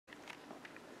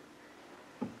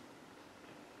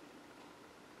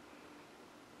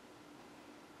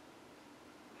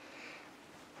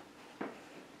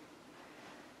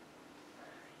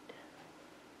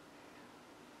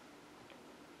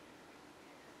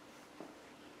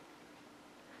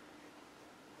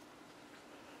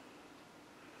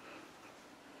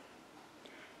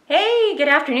good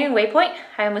afternoon, Waypoint.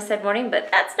 I almost said morning, but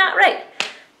that's not right.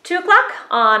 2 o'clock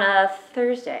on a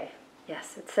Thursday.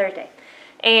 Yes, it's Thursday.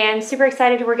 And super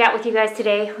excited to work out with you guys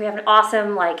today. We have an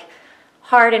awesome, like,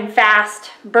 hard and fast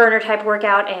burner type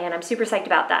workout, and I'm super psyched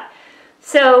about that.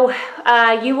 So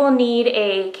you will need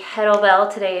a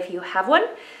kettlebell today if you have one.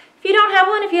 If you don't have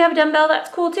one, if you have a dumbbell,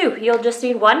 that's cool too. You'll just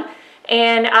need one.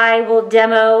 And I will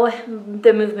demo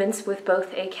the movements with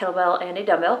both a kettlebell and a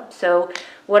dumbbell. So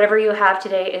whatever you have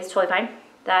today is totally fine.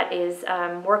 That is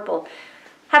workable.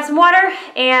 Have some water,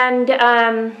 and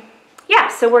yeah,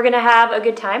 so we're gonna have a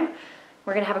good time.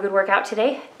 We're gonna have a good workout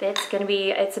today.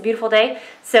 It's a beautiful day.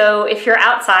 So if you're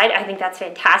outside, I think that's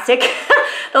fantastic.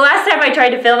 The last time I tried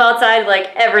to film outside,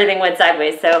 like, everything went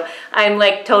sideways. So I'm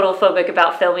like total phobic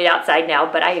about filming outside now,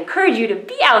 but I encourage you to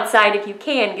be outside if you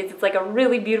can, because it's like a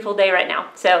really beautiful day right now.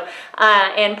 So,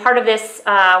 and part of this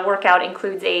workout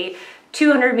includes a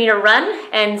 200-meter run,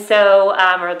 and so,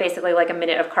 or basically like a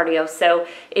minute of cardio. So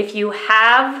if you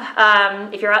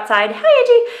have, if you're outside, hi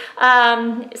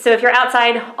Angie. So if you're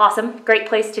outside, awesome, great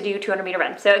place to do 200-meter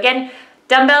run. So again,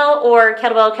 dumbbell or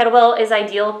kettlebell. Kettlebell is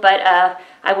ideal, but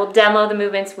I will demo the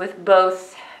movements with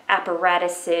both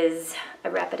apparatuses,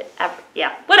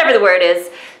 yeah, whatever the word is.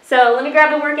 So let me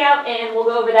grab the workout and we'll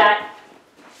go over that.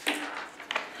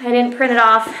 I didn't print it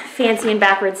off fancy and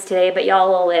backwards today, but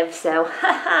y'all will live, so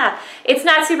it's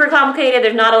not super complicated.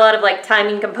 There's not a lot of like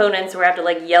timing components where I have to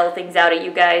like yell things out at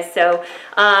you guys. So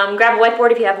grab a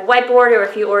whiteboard if you have a whiteboard, or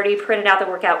if you already printed out the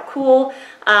workout, cool.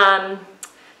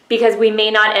 Because we may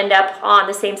not end up on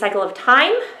the same cycle of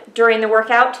time during the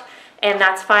workout, and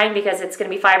that's fine because it's gonna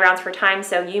be 5 rounds for time,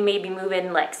 so you may be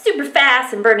moving like super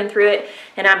fast and burning through it,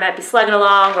 and I might be slugging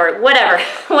along or whatever,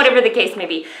 whatever the case may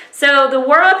be. So the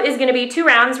warm-up is gonna be 2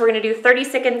 rounds. We're gonna do 30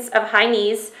 seconds of high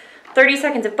knees, 30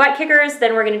 seconds of butt kickers,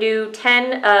 then we're gonna do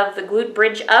 10 of the glute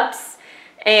bridge ups,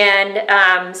 and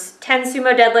 10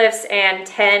 sumo deadlifts, and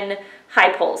 10 high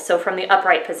pulls, so from the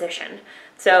upright position.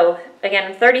 So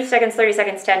again, 30 seconds,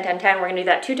 10, 10, 10. We're gonna do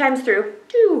that 2 times through,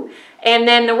 2. And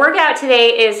then the workout today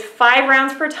is 5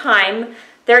 rounds per time.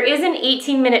 There is an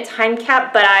 18-minute time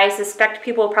cap, but I suspect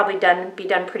people will probably be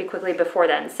done pretty quickly before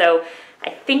then. So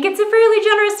I think it's a fairly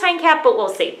generous time cap, but we'll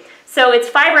see. So it's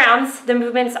 5 rounds. The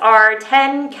movements are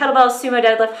 10 kettlebell sumo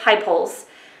deadlift high pulls,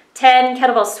 10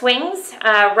 kettlebell swings,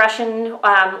 Russian,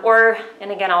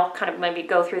 and again, I'll kind of maybe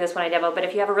go through this when I demo, but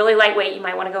if you have a really lightweight, you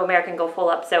might want to go American, go full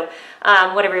up, so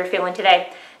whatever you're feeling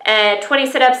today. 20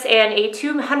 sit-ups and a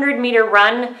 200-meter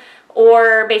run,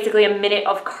 or basically a minute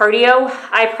of cardio.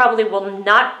 I probably will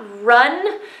not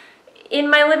run in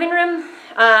my living room,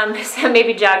 so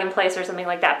maybe jog in place or something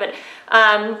like that, but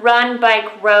run,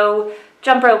 bike, row,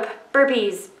 jump rope,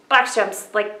 burpees, box jumps,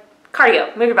 like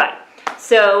cardio, move your body.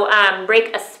 So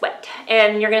break a sweat,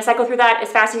 and you're gonna cycle through that as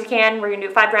fast as you can. We're gonna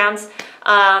do 5 rounds,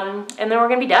 and then we're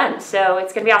gonna be done. So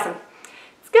it's gonna be awesome.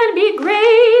 It's gonna be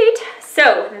great.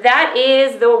 So that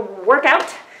is the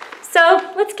workout.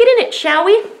 So let's get in it, shall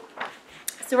we?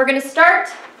 So we're gonna start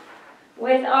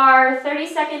with our 30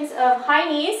 seconds of high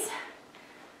knees.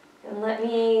 And let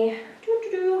me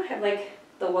have like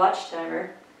the watch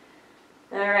timer.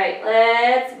 All right,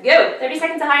 let's go. 30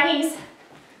 seconds of high knees.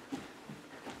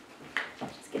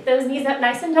 Get those knees up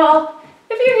nice and tall.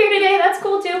 If you're here today, that's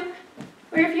cool too.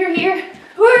 Or if you're here, or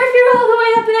if you're all the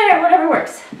way up there, whatever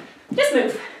works. Just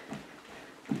move.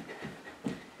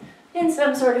 In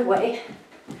some sort of way.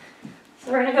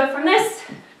 So we're gonna go from this,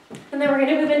 and then we're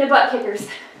gonna move into butt kickers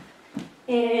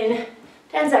in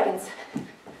 10 seconds.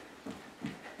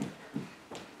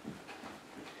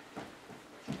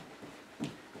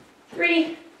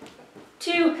 Three,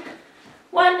 2,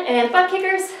 1, and butt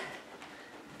kickers.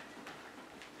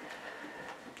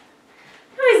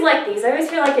 I always like these. I always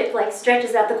feel like it like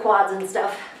stretches out the quads and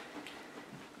stuff.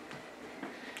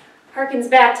 Harkens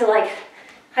back to like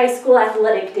high school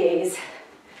athletic days.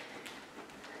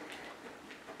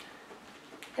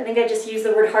 I think I just used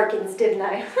the word harkens, didn't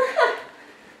I?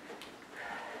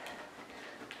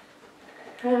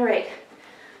 All right,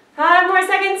 5 more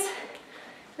seconds.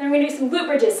 Then we're gonna do some glute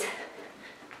bridges.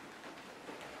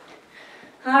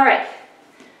 All right,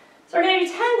 so we're gonna do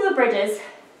 10 glute bridges.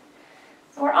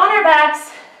 So we're on our backs.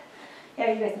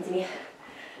 Yeah, you guys can see me.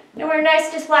 And we're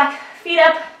nice, just flat, feet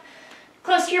up,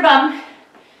 close to your bum.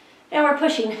 And we're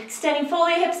pushing, extending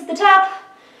fully, hips at the top.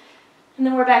 And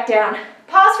then we're back down.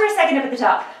 Pause for a second up at the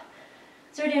top.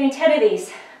 So we're doing 10 of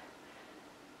these.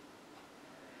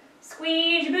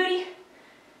 Squeeze your booty.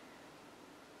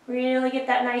 Really get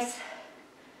that nice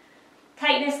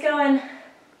tightness going.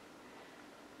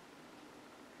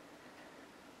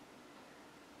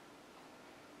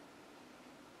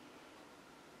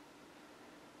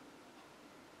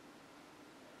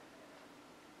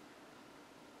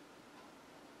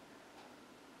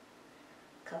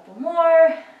 Couple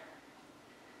more.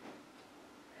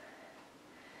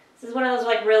 This is one of those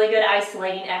like really good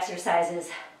isolating exercises.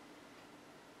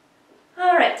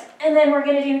 All right, and then we're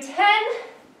gonna do 10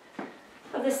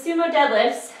 of the sumo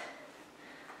deadlifts.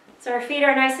 So our feet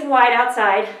are nice and wide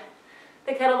outside.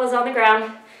 The kettlebell's on the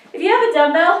ground. If you have a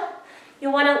dumbbell,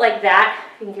 you'll want it like that.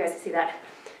 You guys can see that.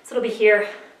 So it'll be here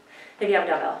if you have a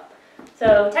dumbbell.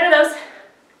 So 10 of those.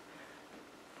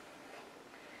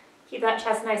 Keep that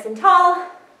chest nice and tall.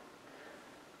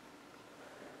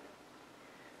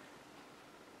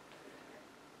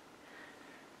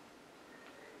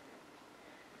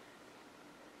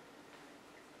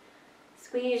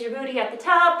 Squeeze your booty at the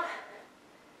top.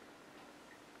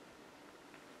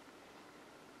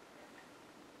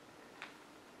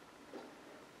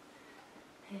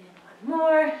 And one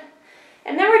more.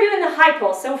 And then we're doing the high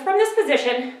pull. So from this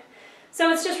position,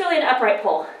 so it's just really an upright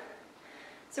pull.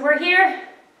 So we're here,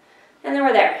 and then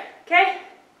we're there, okay?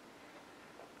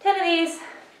 10 of these.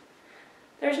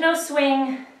 There's no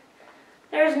swing.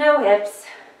 There's no hips.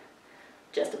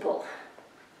 Just a pull.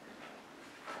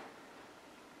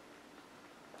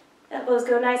 Elbows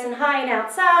go nice and high and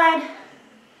outside.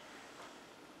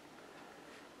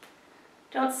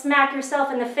 Don't smack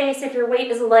yourself in the face if your weight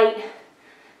is light.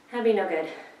 That'd be no good.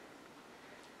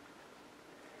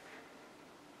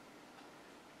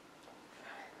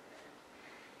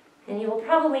 And you will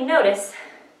probably notice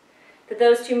that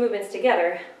those two movements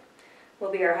together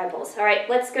will be our high pulls. All right,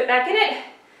 let's get back in it.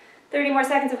 30 more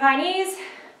seconds of high knees.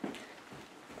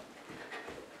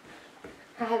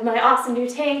 I have my awesome new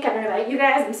tank. I don't know about you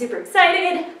guys, I'm super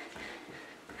excited.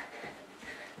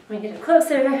 Let me get it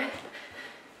closer.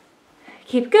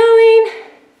 Keep going.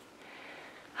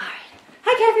 All right.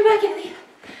 Hi, Kathy. Bye, Kathy.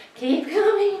 Keep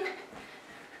going.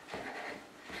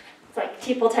 It's like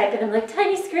people typing. I'm like,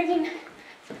 tiny screen.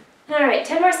 All right,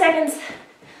 10 more seconds.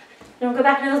 Don't go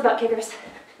back into those butt kickers.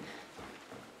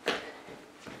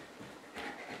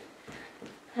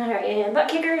 All right, and butt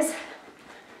kickers.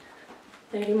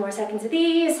 30 more seconds of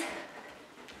these.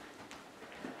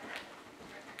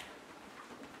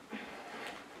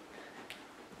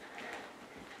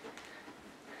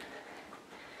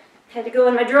 Had to go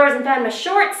in my drawers and found my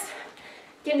shorts.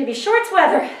 Getting to be shorts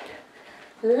weather.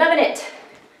 Loving it.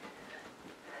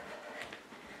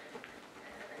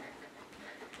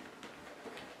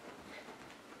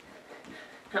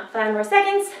 About 5 more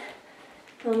seconds.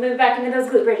 We'll move back into those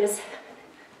glute bridges.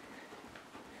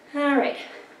 All right.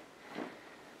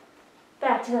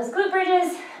 Back to those glute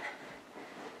bridges.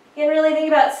 You can really think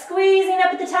about squeezing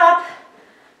up at the top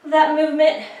of that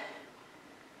movement.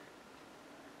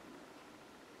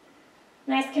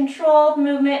 Nice controlled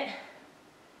movement.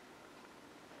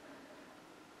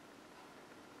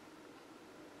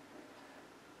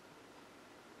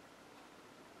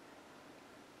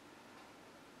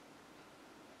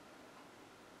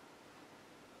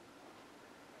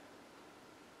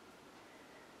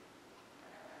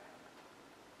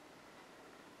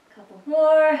 Couple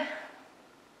more.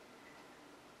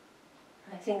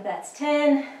 I think that's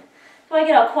 10. So I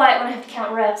get all quiet when I have to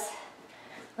count reps.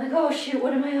 Like, oh shoot,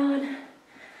 what am I on?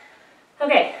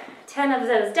 Okay, 10 of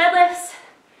those deadlifts.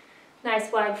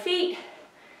 Nice wide feet.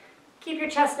 Keep your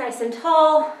chest nice and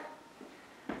tall.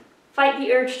 Fight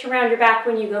the urge to round your back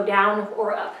when you go down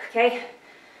or up, okay?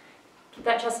 Keep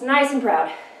that chest nice and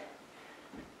proud.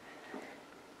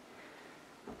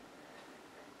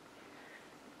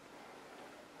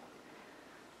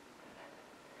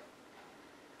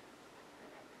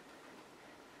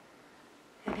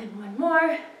 And then one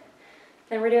more.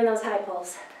 Then we're doing those high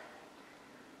pulls.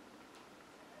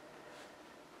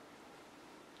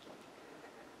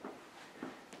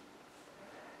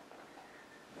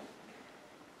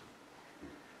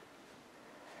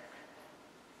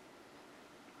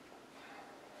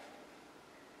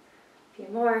 A few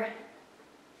more.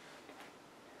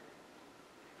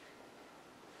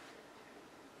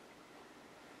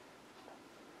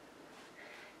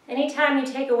 Anytime you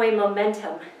take away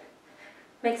momentum,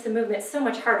 makes the movement so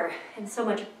much harder and so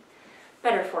much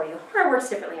better for you. Or it works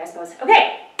differently, I suppose.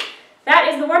 Okay, that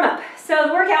is the warm-up. So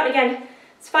the workout, again,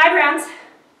 it's 5 rounds,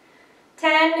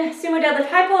 10 sumo deadlift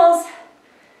high pulls,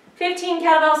 15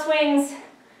 kettlebell swings,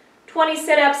 20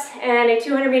 sit-ups, and a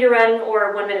 200-meter run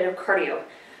or 1 minute of cardio,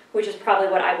 which is probably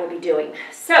what I will be doing.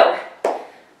 So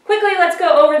quickly, let's go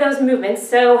over those movements.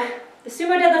 So the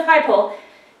sumo deadlift high pull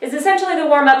is essentially the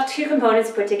warm-up, 2 components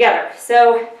put together.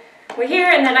 So we're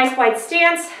here in that nice wide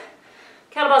stance.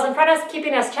 Kettlebells in front of us,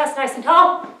 keeping us chest nice and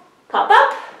tall. Pop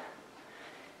up.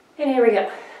 And here we go.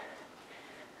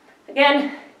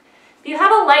 Again, if you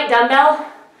have a light dumbbell,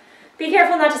 be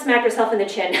careful not to smack yourself in the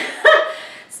chin.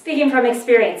 Speaking from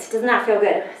experience, does not feel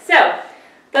good. So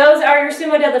those are your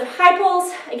sumo deadlift high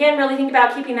pulls. Again, really think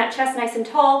about keeping that chest nice and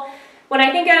tall. When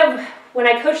I think of when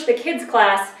I coach the kids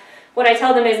class, what I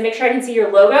tell them is make sure I can see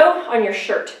your logo on your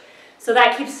shirt. So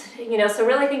that keeps, so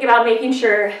really think about making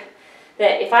sure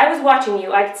that if I was watching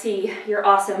you, I could see your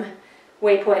awesome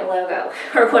Waypoint logo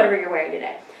or whatever you're wearing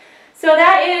today. So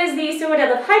that is the sumo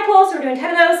deadlift high pull. So we're doing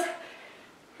 10 of those.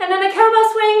 And then the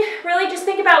kettlebell swing, really just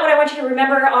think about what I want you to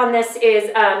remember on this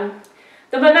is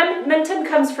the momentum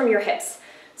comes from your hips.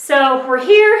 So we're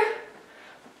here,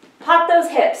 pop those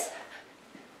hips,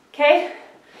 okay?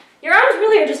 Your arms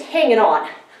really are just hanging on,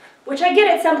 which I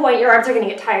get at some point your arms are gonna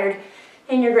get tired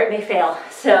and your grip may fail.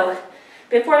 So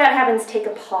before that happens, take a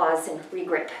pause and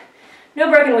regrip. No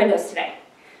broken windows today.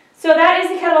 So that is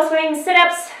the kettlebell swing.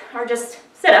 Sit-ups are just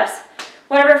sit-ups.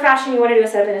 Whatever fashion you want to do a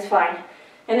sit-up in is fine.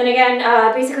 And then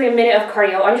again, basically a minute of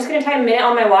cardio. I'm just going to time a minute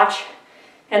on my watch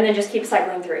and then just keep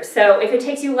cycling through. So if it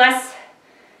takes you less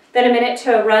than a minute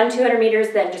to run 200 meters,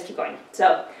 then just keep going.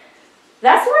 So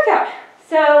that's the workout.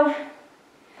 So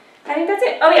I think that's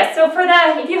it. Oh yeah, so for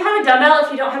if you have a dumbbell,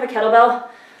 if you don't have a kettlebell,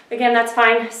 again, that's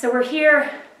fine. So we're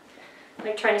here,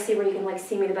 like trying to see where you can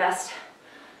see me the best.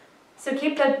 So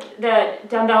keep the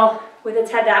dumbbell with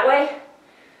its head that way.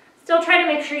 Still trying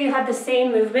to make sure you have the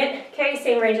same movement, okay,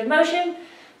 same range of motion.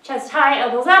 Chest high,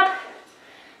 elbows up,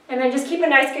 and then just keep a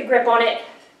nice good grip on it.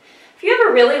 If you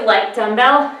have a really light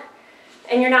dumbbell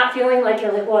and you're not feeling like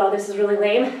you're whoa, this is really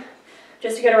lame,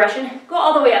 just to go to Russian, go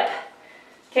all the way up,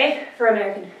 okay, for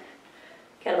American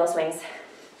kettlebell swings.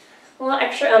 A little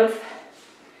extra oomph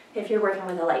if you're working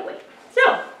with a lightweight.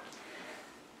 So,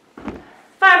 5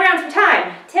 rounds for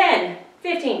time, 10,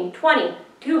 15, 20,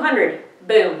 200,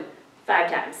 boom,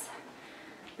 5 times.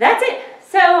 That's it.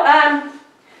 So,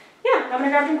 yeah, I'm gonna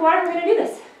grab a drink of water and we're gonna do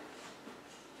this.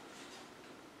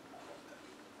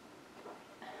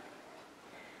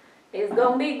 It's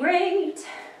gonna be great.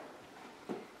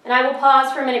 And I will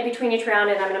pause for a minute between each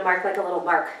round and I'm gonna mark a little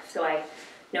mark so I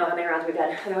know how many rounds we've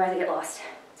done, otherwise I get lost.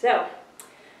 So,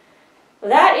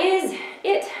 that is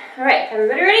it. All right,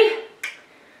 everybody ready?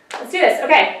 Let's do this,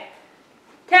 okay.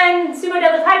 10 sumo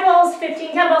deadlift high pulls,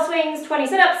 15 kettlebell swings, 20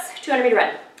 sit-ups, 200 meter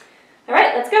run. All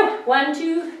right, let's go. 1,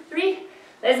 2, 3,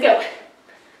 let's go.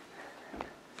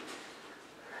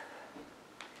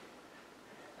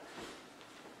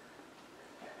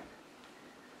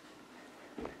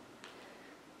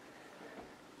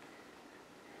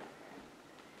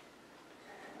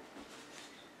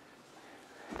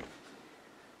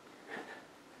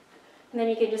 And then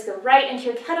you can just go right into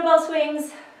your kettlebell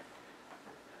swings.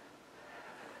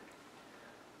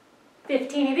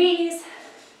 15 of these.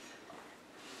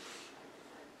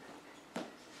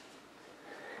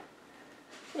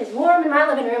 It's warm in my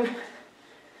living room.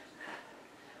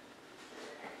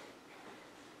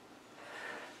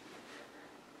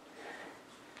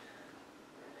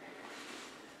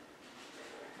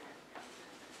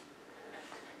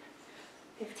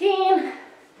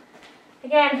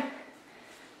 Again,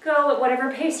 go at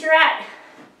whatever pace you're at.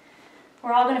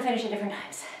 We're all going to finish at different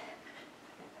times.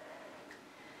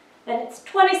 And it's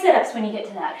 20 sit-ups when you get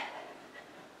to that.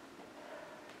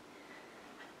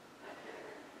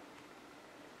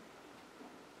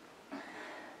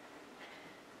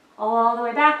 All the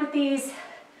way back with these. You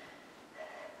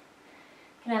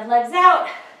can have legs out.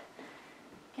 You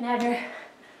can have your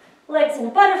legs in a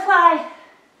butterfly.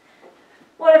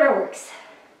 Whatever works.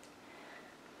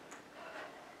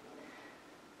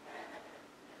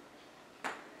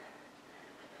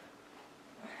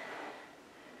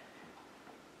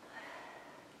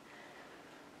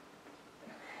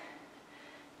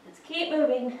 Let's keep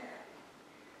moving.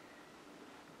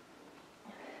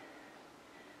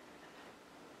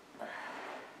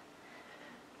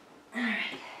 All right.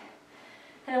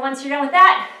 And then once you're done with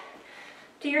that,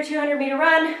 do your 200-meter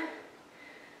run.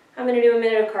 I'm going to do a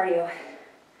minute of cardio.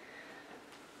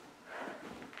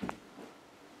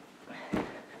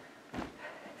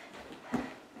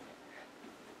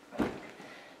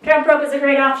 Jump rope is a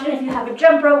great option if you have a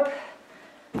jump rope.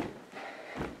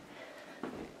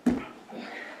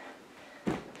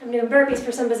 I'm doing burpees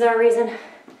for some bizarre reason.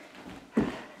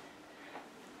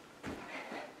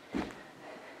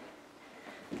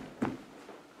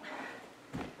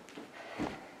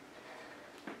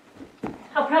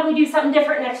 I'll probably do something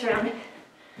different next round.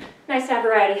 Nice to have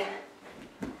variety.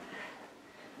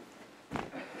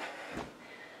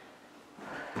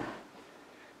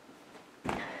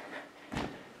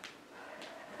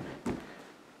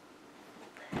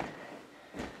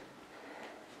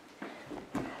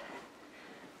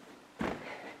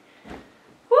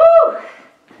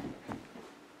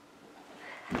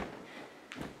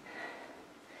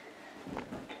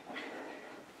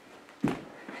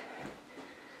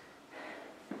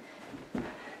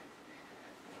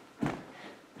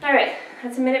 All right,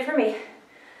 that's a minute for me.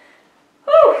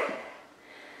 Woo!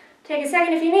 Take a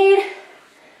second if you need,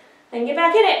 and get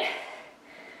back in it.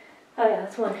 Oh yeah,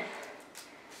 that's one.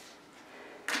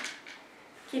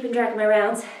 Keeping track of my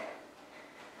rounds.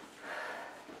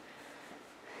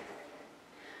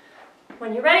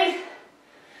 When you're ready,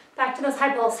 back to those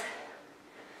high pulls.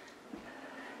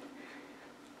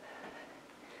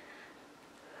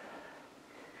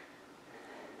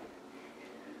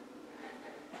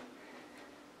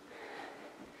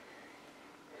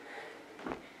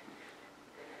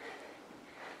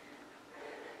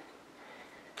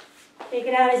 Take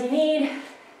it out as you need.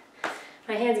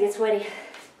 My hands get sweaty.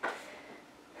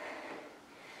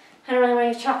 I don't really want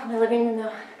to use chalk in my living room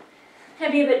though.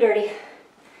 That'd be a bit dirty.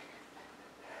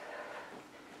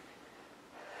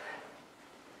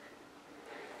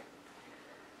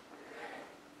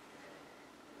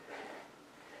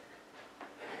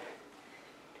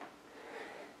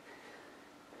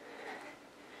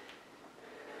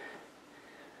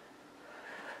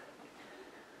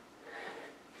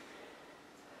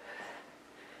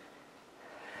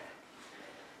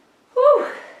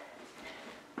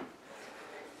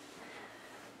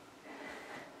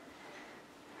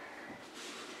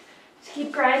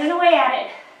 Keep grinding away at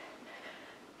it.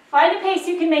 Find a pace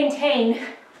you can maintain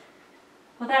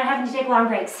without having to take long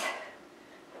breaks.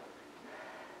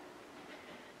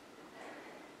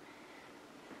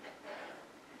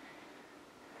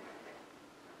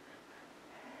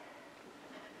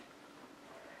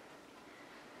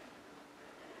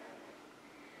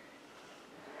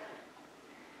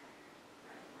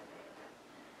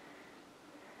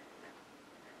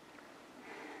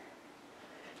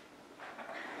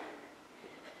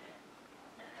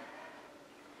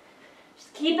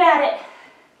 Keep at it.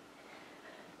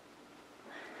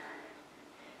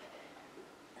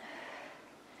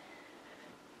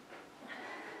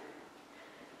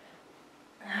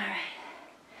 All right.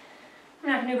 I'm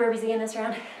not gonna do burpees again this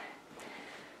round.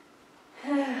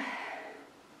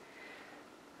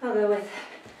 I'll go with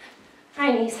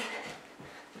high knees.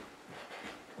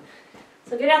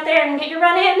 So get out there and get your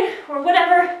run in or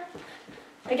whatever.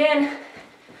 Again,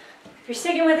 if you're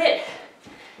sticking with it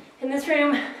in this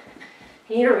room,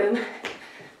 you need a room.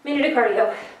 Minute of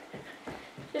cardio.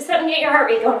 Just something to get your heart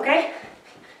rate going, okay?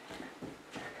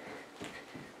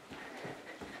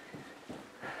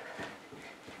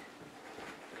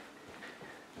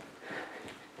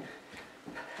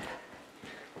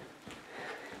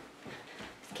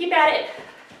 Just keep at it.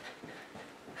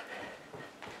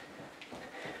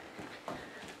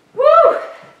 Woo!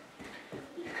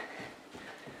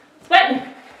 Sweating.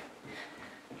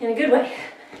 In a good way.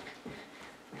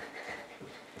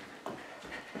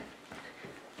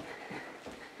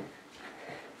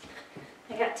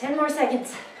 I got 10 more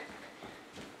seconds.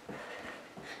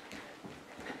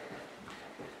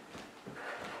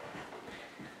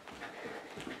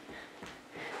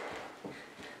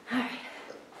 All right.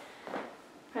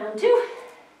 Round 2.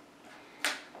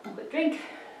 Quick drink.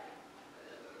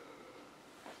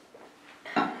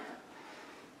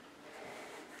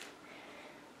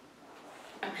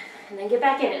 And then get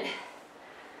back in it.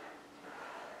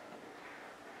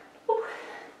 Whew.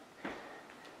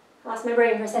 Lost my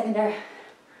brain for a second there.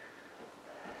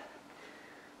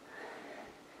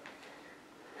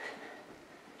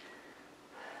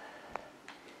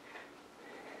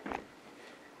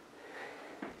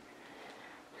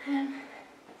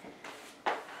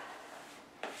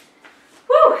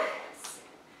 Woo!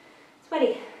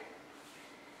 Sweaty.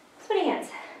 Sweaty hands.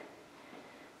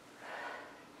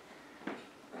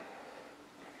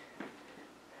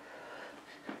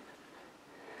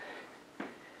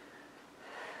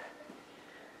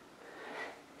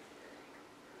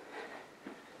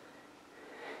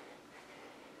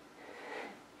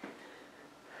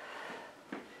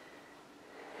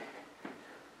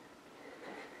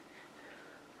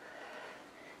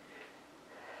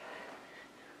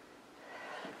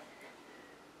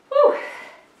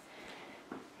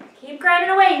 Keep grinding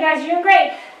away, you guys are doing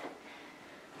great.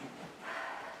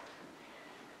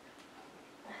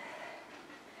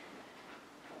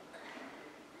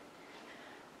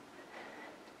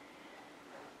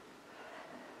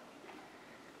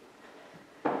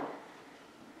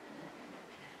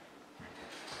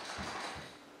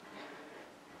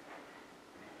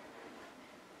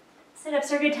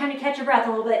 Sit-ups are a good time to catch your breath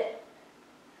a little bit.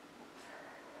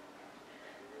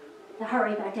 The heart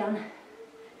rate back down.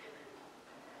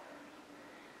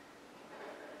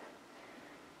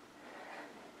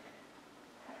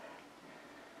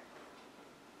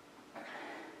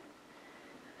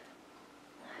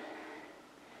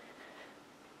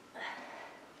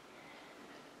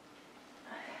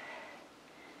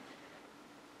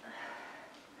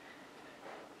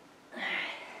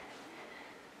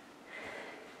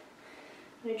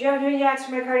 gonna jump into jacks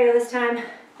for my cardio this time.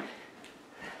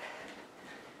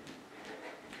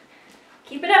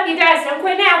 Keep it up, you guys. Don't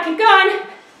quit now. Keep going.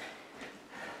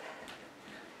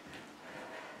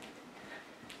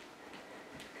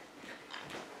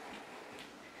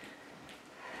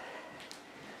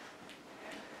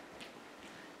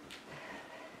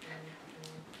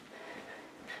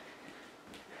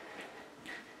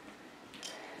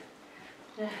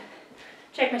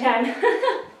 Check my time.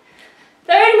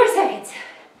 30 more seconds.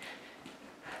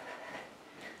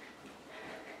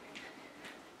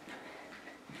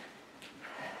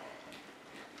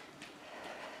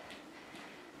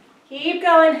 Keep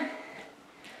going. Make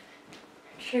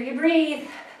sure you breathe.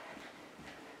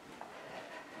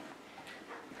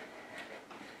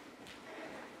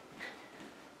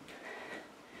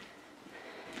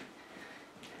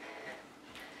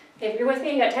 If you're with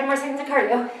me, you got 10 more seconds of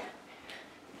cardio.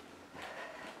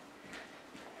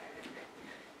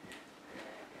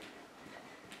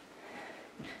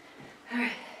 All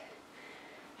right,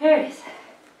 there it is.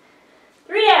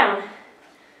 3 down.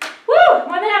 Woo,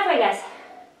 more than halfway, guys.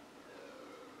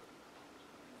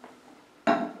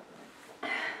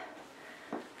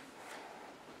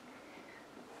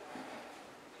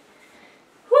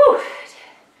 Woo.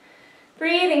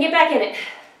 Breathe and get back in it.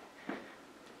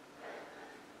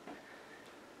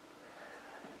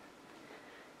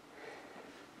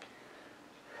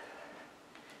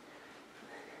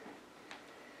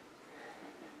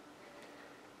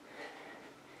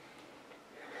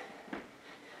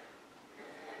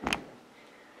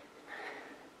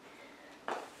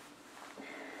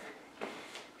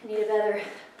 I need a better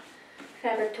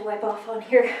fabric to wipe off on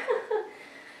here.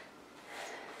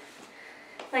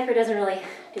 Lycra doesn't really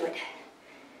do it.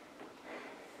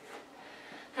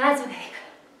 That's okay.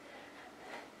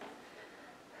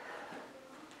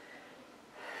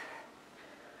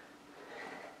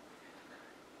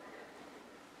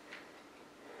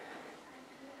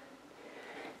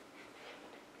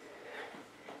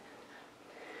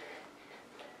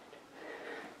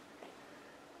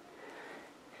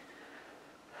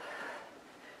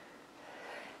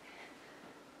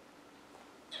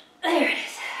 There it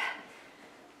is.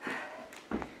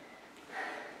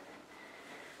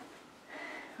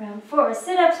 Round 4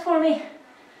 sit-ups for me.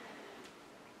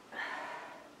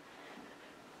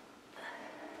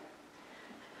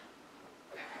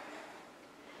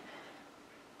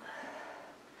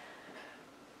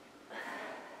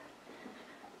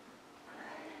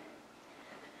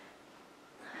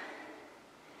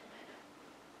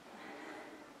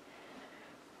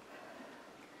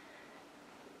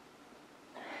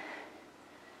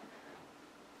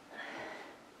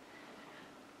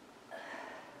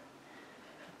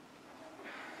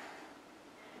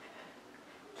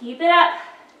 Keep it up.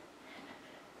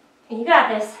 You got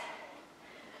this.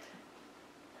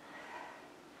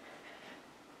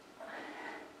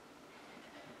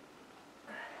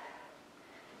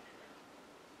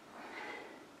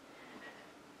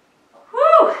 Woo!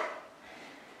 All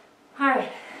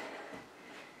right.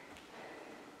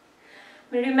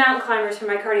 I'm gonna do mountain climbers for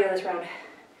my cardio this round.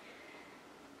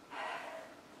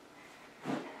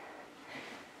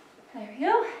 There we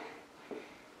go.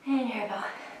 And here I go.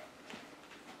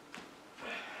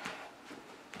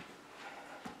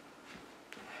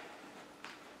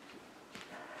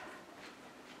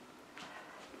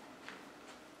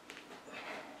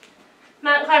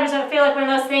 Mountain climbers, I feel like one of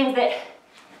those things that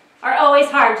are always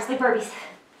hard, just like burpees.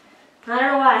 I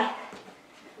don't know why.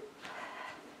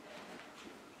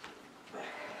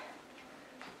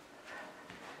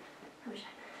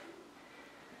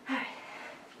 All right.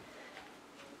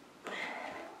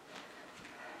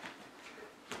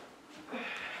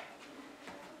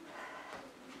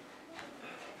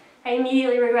 I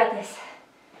immediately regret this.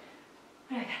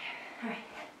 What do I got here? All right.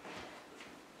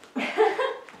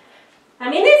 I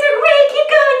mean, these are great. Keep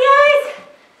going, guys.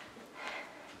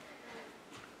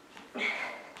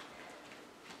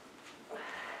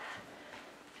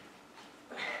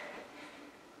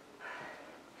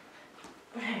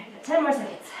 All right, got 10 more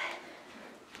seconds.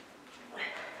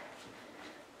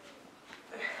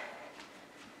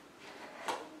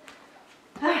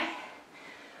 All right.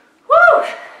 Woo!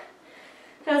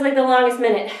 That was like the longest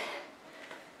minute.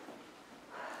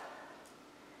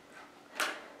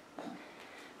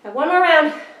 Got one more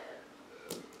round.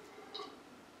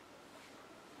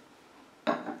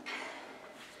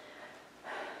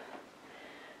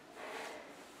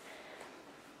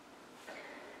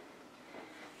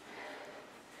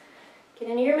 Get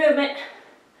into your movement.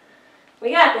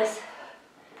 We got this.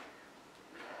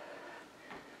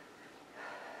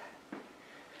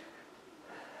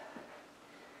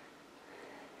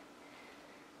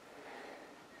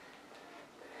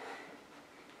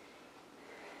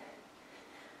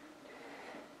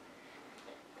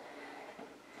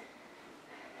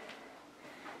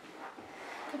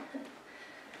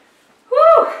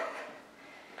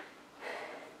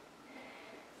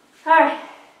 All right.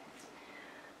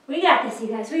 We got this, you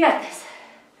guys. We got this.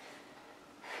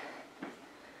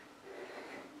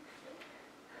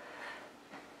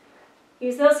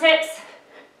 Use those hips.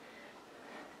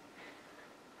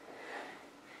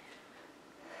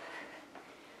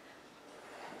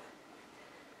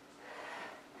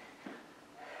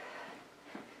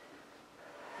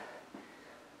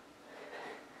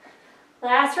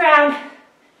 Last round.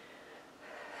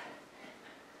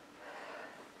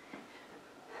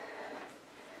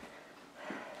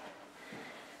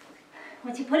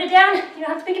 Once you put it down, you don't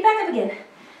have to pick it back up again.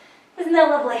 Isn't that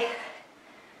lovely?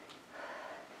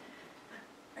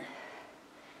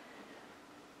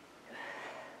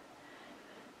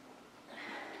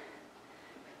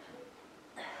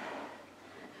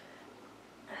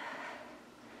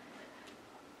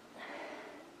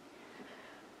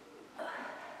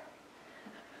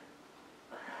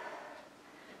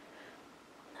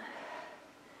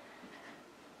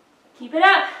 Keep it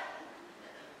up.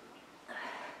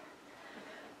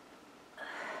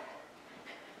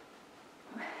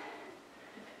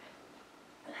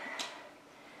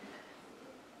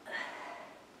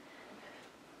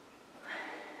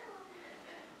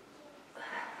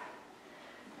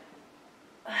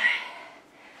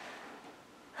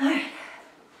 All right.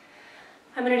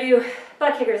 I'm gonna do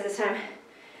butt kickers this time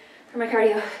for my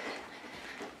cardio. I'm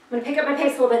gonna pick up my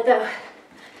pace a little bit though.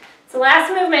 It's the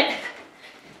last movement.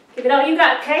 Give it all you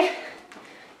got, okay?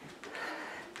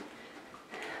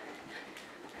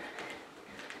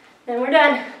 Then we're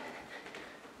done.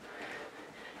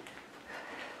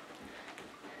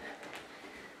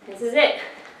 This is it.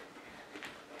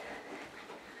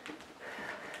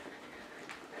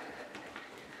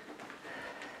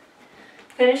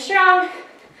 Finish strong.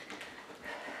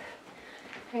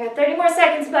 I got 30 more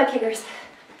seconds of butt kickers.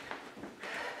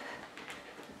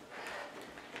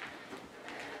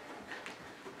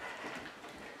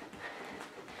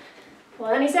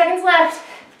 Well, any seconds left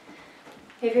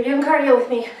if you're doing cardio with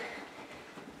me.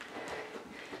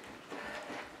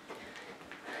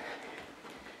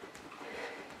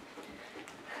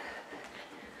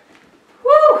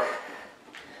 Woo!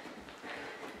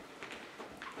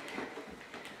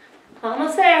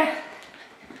 Almost there.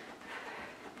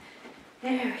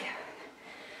 There we go.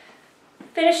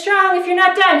 Finish strong if you're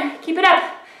not done. Keep it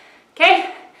up.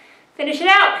 Okay? Finish it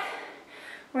out.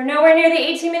 We're nowhere near the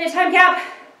 18-minute time cap.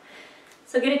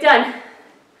 So get it done. I'm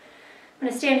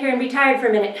gonna stand here and be tired for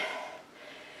a minute.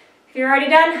 If you're already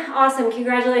done, awesome,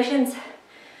 congratulations.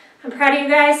 I'm proud of you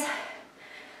guys.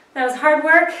 That was hard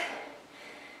work,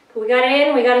 but we got it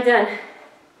in, we got it done.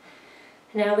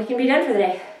 Now we can be done for the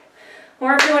day.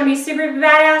 Or if you wanna be super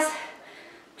badass,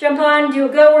 jump on, do a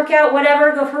go workout,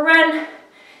 whatever, go for a run.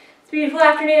 It's a beautiful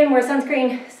afternoon, wear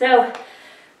sunscreen. So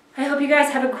I hope you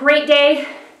guys have a great day.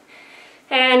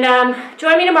 And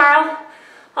join me tomorrow.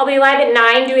 I'll be live at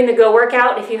 9 doing the Go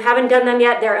workout. If you haven't done them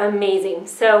yet, they're amazing.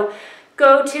 So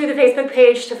go to the Facebook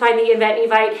page to find the event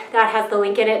invite. That has the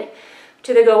link in it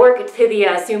to the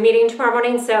the Zoom meeting tomorrow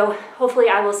morning. So hopefully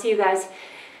I will see you guys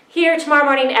here tomorrow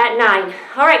morning at 9.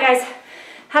 All right, guys,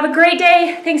 have a great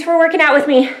day. Thanks for working out with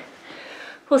me.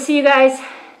 We'll see you guys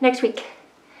next week.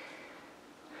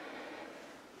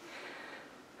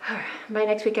 All right, by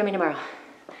next week, I mean tomorrow.